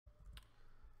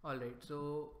Alright,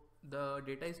 so the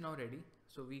data is now ready.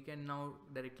 So we can now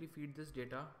directly feed this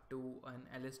data to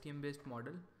an LSTM based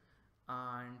model.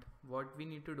 And what we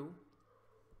need to do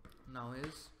now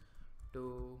is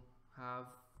to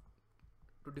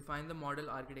define the model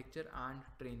architecture and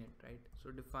train it, right?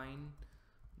 So define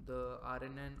the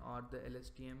RNN or the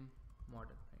LSTM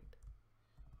model, right?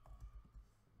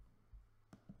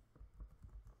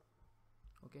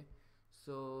 Okay,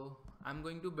 so I'm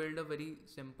going to build a very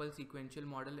simple sequential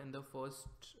model in the first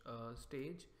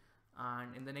stage,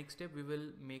 and in the next step we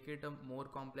will make it a more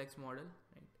complex model,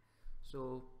 right?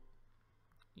 So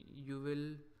you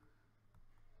will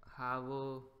have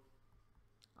a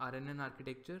RNN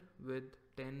architecture with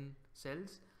 10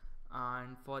 cells,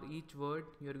 and for each word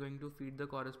you're going to feed the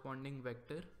corresponding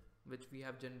vector which we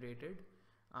have generated,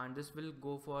 and this will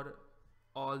go for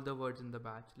all the words in the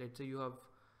batch. Let's say you have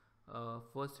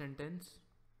first sentence,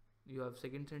 you have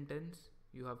second sentence,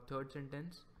 you have third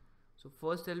sentence. So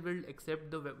first cell will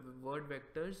accept the word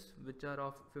vectors which are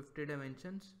of 50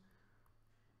 dimensions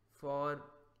for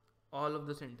all of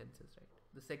the sentences, right?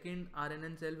 The second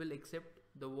RNN cell will accept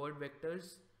the word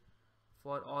vectors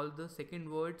for all the second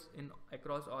words in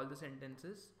across all the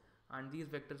sentences, and these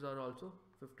vectors are also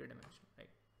 50 dimensional, right?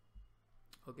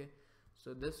 Okay,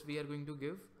 so this we are going to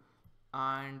give,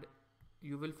 and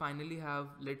you will finally have,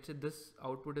 let's say this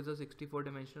output is a 64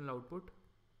 dimensional output,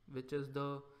 which is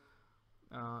the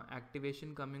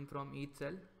activation coming from each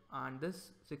cell, and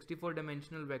this 64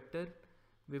 dimensional vector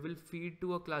we will feed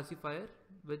to a classifier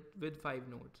with 5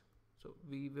 nodes. So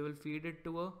we will feed it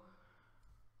to a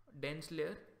dense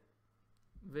layer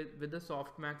with the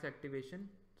softmax activation,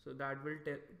 so that will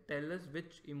tell us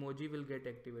which emoji will get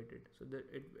activated. So that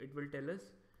it will tell us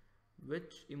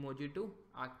which emoji to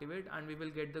activate, and we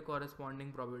will get the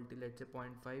corresponding probability, let's say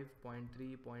 0.5,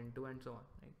 0.3, 0.2 and so on,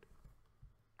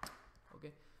 right?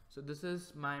 Okay, so this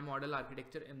is my model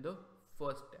architecture in the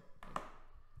first step, right?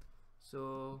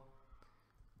 So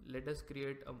let us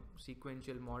create a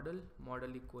sequential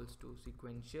model equals to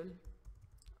sequential,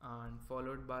 and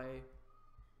followed by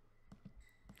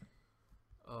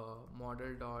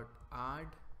model dot add.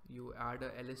 You add a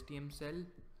LSTM cell,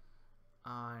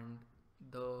 and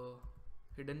the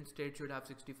hidden state should have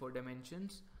 64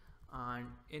 dimensions, and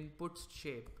input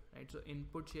shape, right? So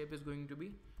input shape is going to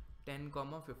be 10,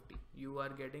 50. You are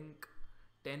getting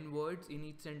 10 words in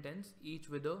each sentence, each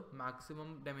with a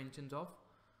maximum dimensions of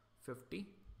 50,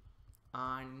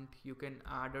 and you can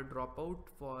add a dropout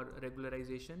for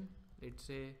regularization. Let's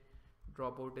say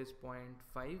dropout is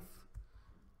 0.5,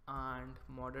 and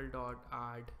model dot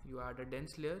add, you add a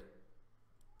dense layer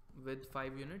with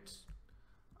 5 units,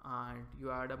 and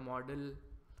you add a model,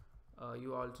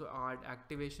 you also add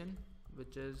activation,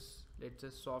 which is, let's say,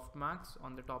 softmax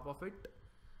on the top of it,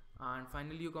 and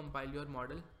finally you compile your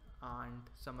model and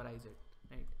summarize it,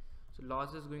 right? So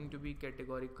loss is going to be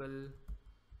categorical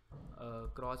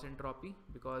cross entropy,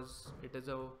 because it is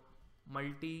a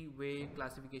multi-way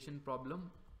classification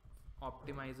problem.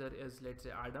 Optimizer is, let's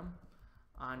say, Adam,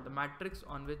 and the matrix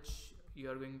on which you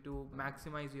are going to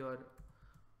maximize your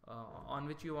on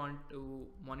which you want to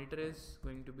monitor is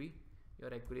going to be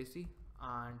your accuracy,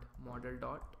 and model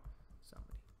dot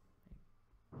summary,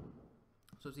 right?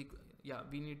 So yeah,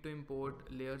 we need to import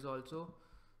layers also.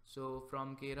 So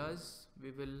from keras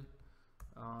we will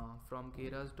from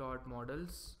keras dot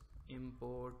models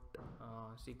import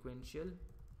sequential,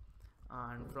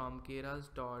 and from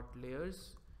keras dot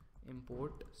layers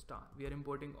import star. We are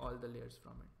importing all the layers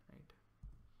from it, right?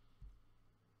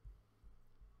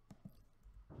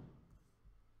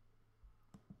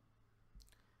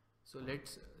 So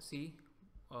let's see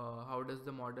how does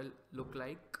the model look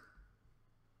like,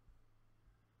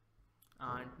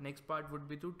 and next part would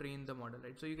be to train the model,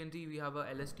 right? So you can see we have a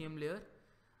LSTM layer,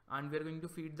 and we are going to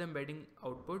feed the embedding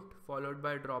output, followed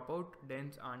by dropout,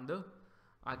 dense, and the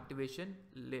activation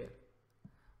layer.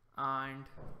 And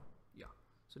yeah,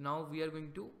 so now we are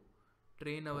going to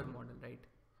train our model, right?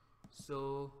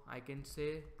 So I can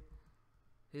say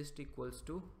hist equals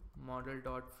to model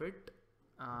dot fit,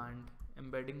 and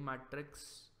embedding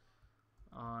matrix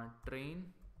train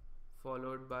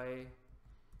followed by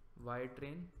y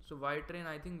train. So y train,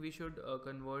 I think we should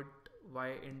convert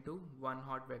y into one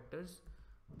hot vectors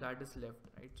that is left,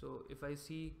 right? So if I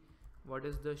see what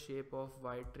is the shape of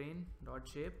y train dot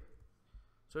shape,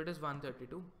 so it is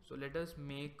 132. So let us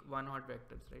make one hot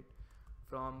vectors, right?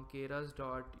 From keras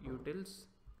dot utils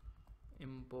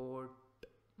import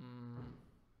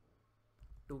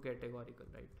two categorical,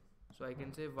 right? So I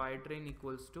can say y train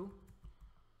equals to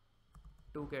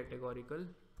 2 categorical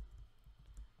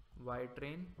y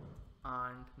train,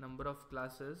 and number of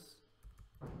classes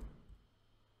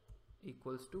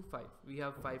equals to 5. We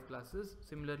have 5 classes.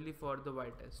 Similarly for the y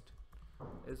test,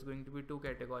 is going to be 2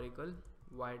 categorical,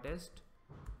 y test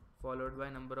followed by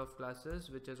number of classes,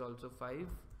 which is also 5,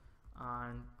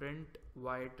 and print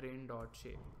y train dot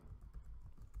shape.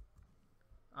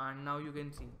 And now you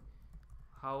can see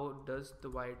how does the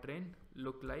y train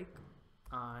look like.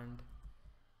 And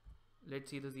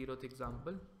let's see the 0th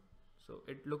example. So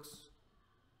it looks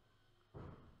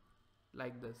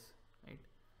like this, right?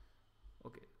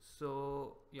 Okay,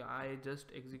 so yeah, I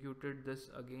just executed this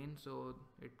again, so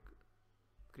it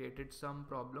created some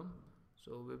problem.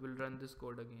 So we will run this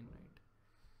code again, right?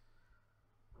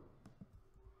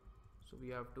 So we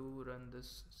have to run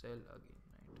this cell again,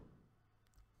 right?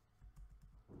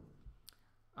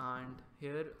 And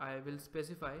here I will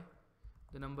specify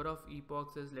the number of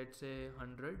epochs is, let's say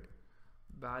 100.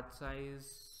 Batch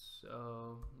size,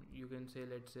 you can say,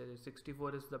 let's say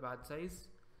 64 is the batch size.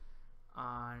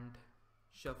 And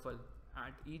shuffle,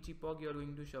 at each epoch you are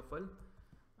going to shuffle,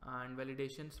 and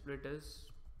validation split is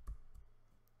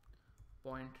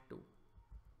 0.2.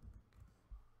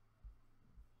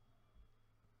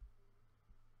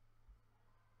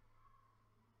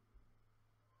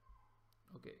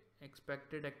 Okay,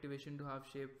 expected activation to have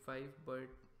shape 5, but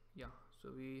yeah, so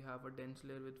we have a dense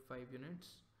layer with 5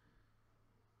 units.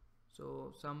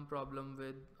 So some problem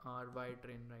with our Y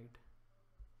train, right?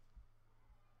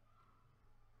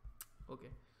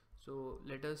 Okay, so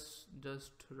let us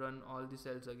just run all the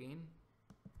cells again.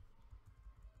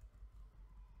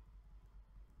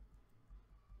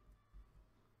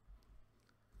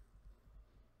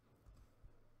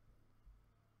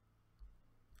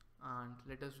 And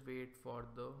let us wait for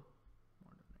the model,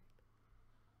 right?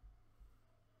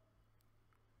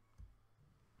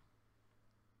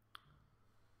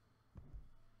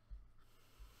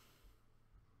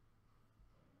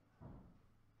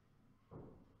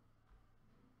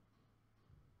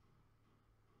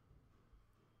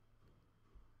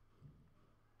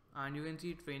 And you can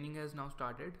see training has now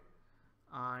started,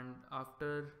 and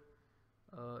after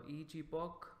each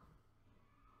epoch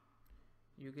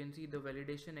you can see the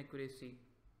validation accuracy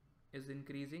is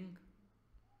increasing,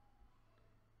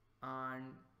 and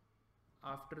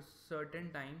after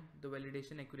certain time the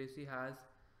validation accuracy has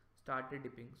started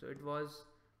dipping. So it was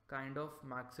kind of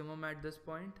maximum at this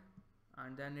point,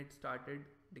 and then it started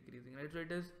decreasing, right? So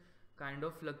it is kind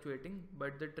of fluctuating,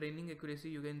 but the training accuracy,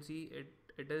 you can see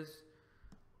it is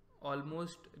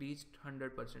almost reached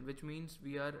 100%, which means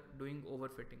we are doing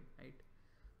overfitting, right?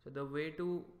 So the way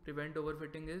to prevent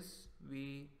overfitting is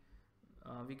we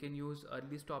can use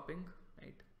early stopping,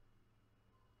 right?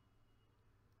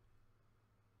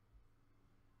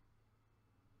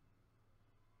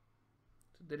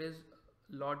 So there is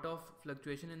a lot of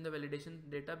fluctuation in the validation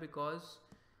data because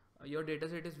your data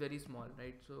set is very small,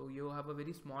 right? So you have a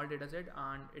very small data set,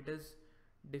 and it is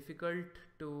difficult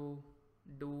to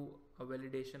do a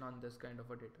validation on this kind of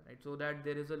a data, right? So that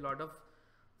there is a lot of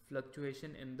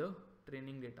fluctuation in the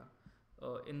training data,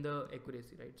 in the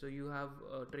accuracy, right? So you have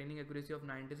training accuracy of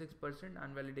 96%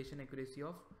 and validation accuracy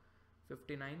of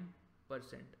 59%,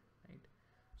 right?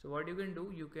 So what you can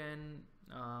do, you can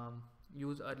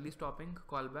use early stopping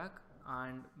callback,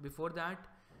 and before that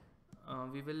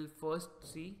we will first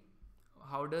see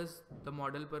how does the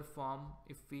model perform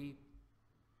if we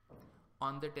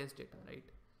on the test data, right?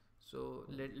 So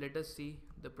let us see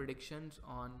the predictions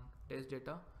on test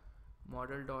data.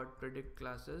 Model dot predict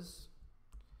classes,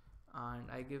 and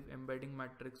I give embedding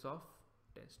matrix of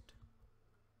test.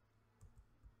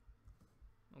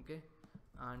 Okay,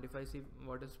 and if I see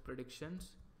what is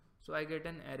predictions, so I get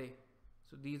an array.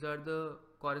 So these are the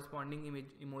corresponding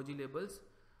emoji labels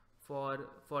for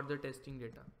the testing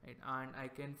data, right? And I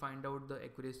can find out the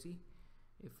accuracy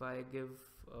if I give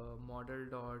model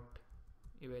dot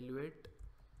evaluate,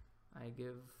 I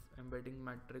give embedding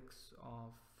matrix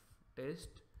of test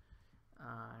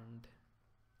and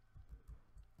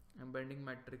embedding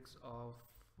matrix of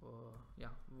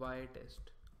y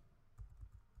test.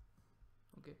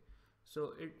 Okay,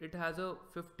 so it has a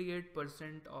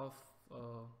 58% of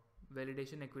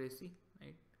validation accuracy,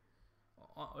 right?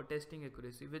 Or testing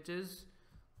accuracy, which is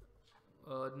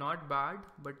not bad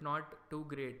but not too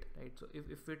great, right? So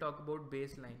if we talk about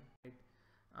baseline, right,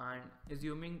 and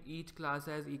assuming each class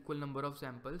has equal number of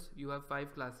samples, you have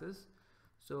 5 classes.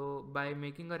 So by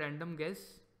making a random guess,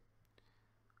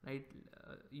 right,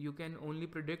 you can only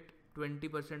predict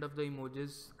 20% of the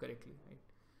emojis correctly, right?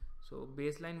 So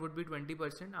baseline would be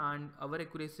 20%, and our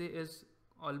accuracy is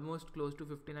almost close to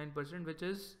 59%, which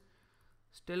is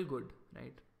still good,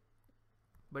 right?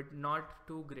 But not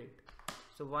too great.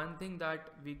 So one thing that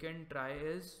we can try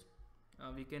is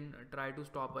we can try to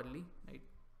stop early, right?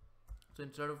 So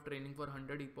instead of training for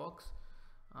 100 epochs,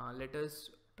 let us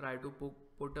try to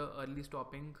put a early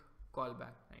stopping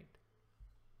callback, right?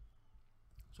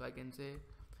 So I can say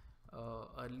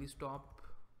early stop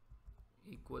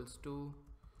equals to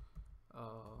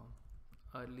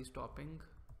early stopping,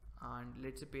 and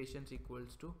let's say patience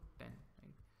equals to 10,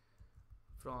 right?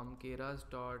 From keras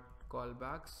dot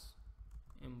callbacks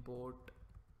import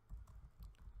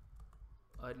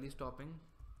early stopping,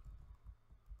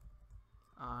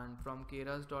 and from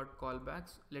keras dot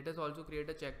callbacks let us also create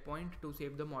a checkpoint to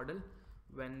save the model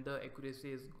when the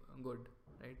accuracy is good,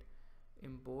 right?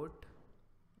 Import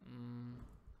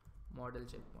model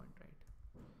checkpoint,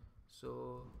 right?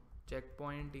 So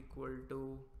checkpoint equal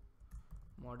to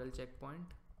model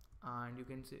checkpoint, and you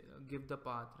can say, give the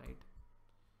path, right?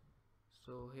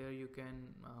 So here you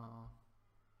can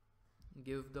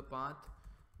give the path.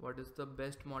 What is the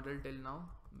best model till now?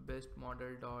 Best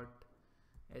model dot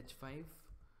h5,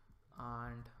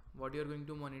 and what you're going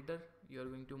to monitor? You're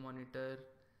going to monitor,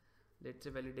 let's say,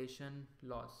 validation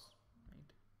loss,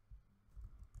 right?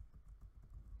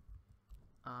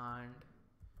 And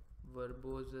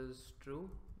verbose is true.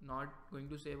 Not going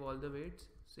to save all the weights,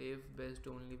 save best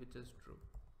only which is true.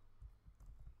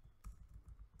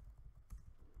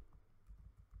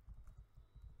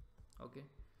 Okay,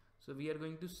 so we are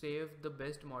going to save the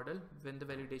best model when the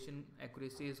validation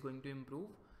accuracy is going to improve,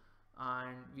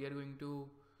 and we are going to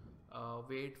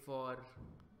wait for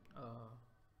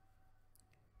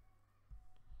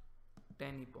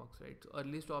 10 epochs, right? So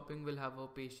early stopping will have a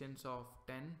patience of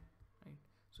 10, right?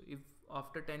 So if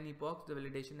after 10 epochs the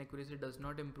validation accuracy does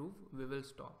not improve, we will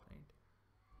stop, right?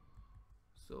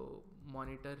 So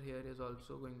monitor here is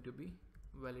also going to be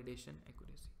validation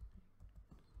accuracy.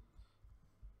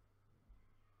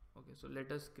 Okay, so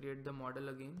let us create the model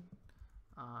again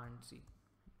and see.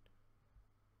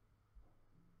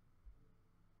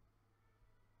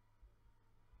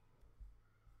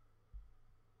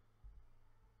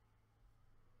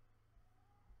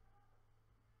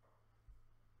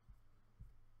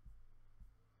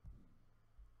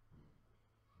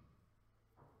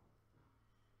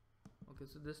 Okay,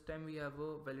 so this time we have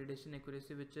a validation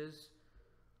accuracy which is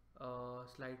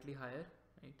slightly higher,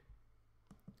 right?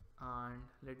 And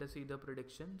let us see the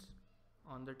predictions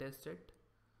on the test set.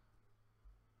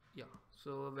 Yeah,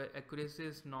 so accuracy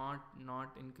is not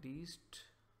increased,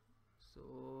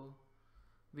 so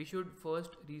we should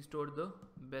first restore the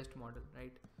best model,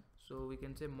 right? So we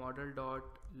can say model dot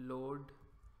load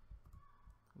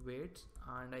weights,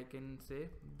 and I can say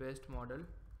best model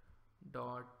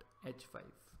dot h5.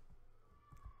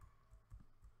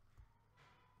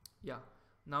 Yeah,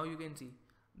 now you can see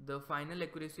the final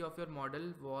accuracy of your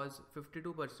model was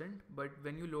 52%, but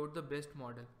when you load the best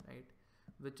model, right,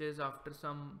 which is after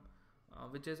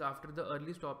the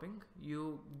early stopping,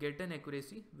 you get an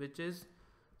accuracy which is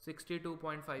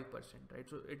 62.5%, right?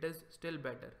 So it is still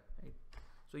better, right?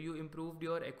 So you improved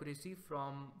your accuracy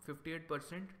from 58%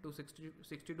 to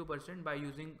 62% by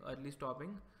using early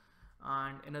stopping.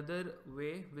 And another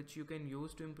way which you can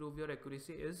use to improve your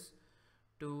accuracy is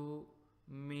to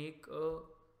make a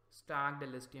stacked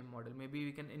LSTM model. Maybe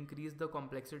we can increase the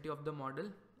complexity of the model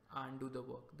and do the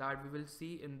work. That we will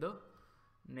see in the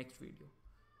next video.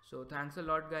 So thanks a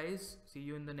lot guys. See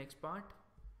you in the next part.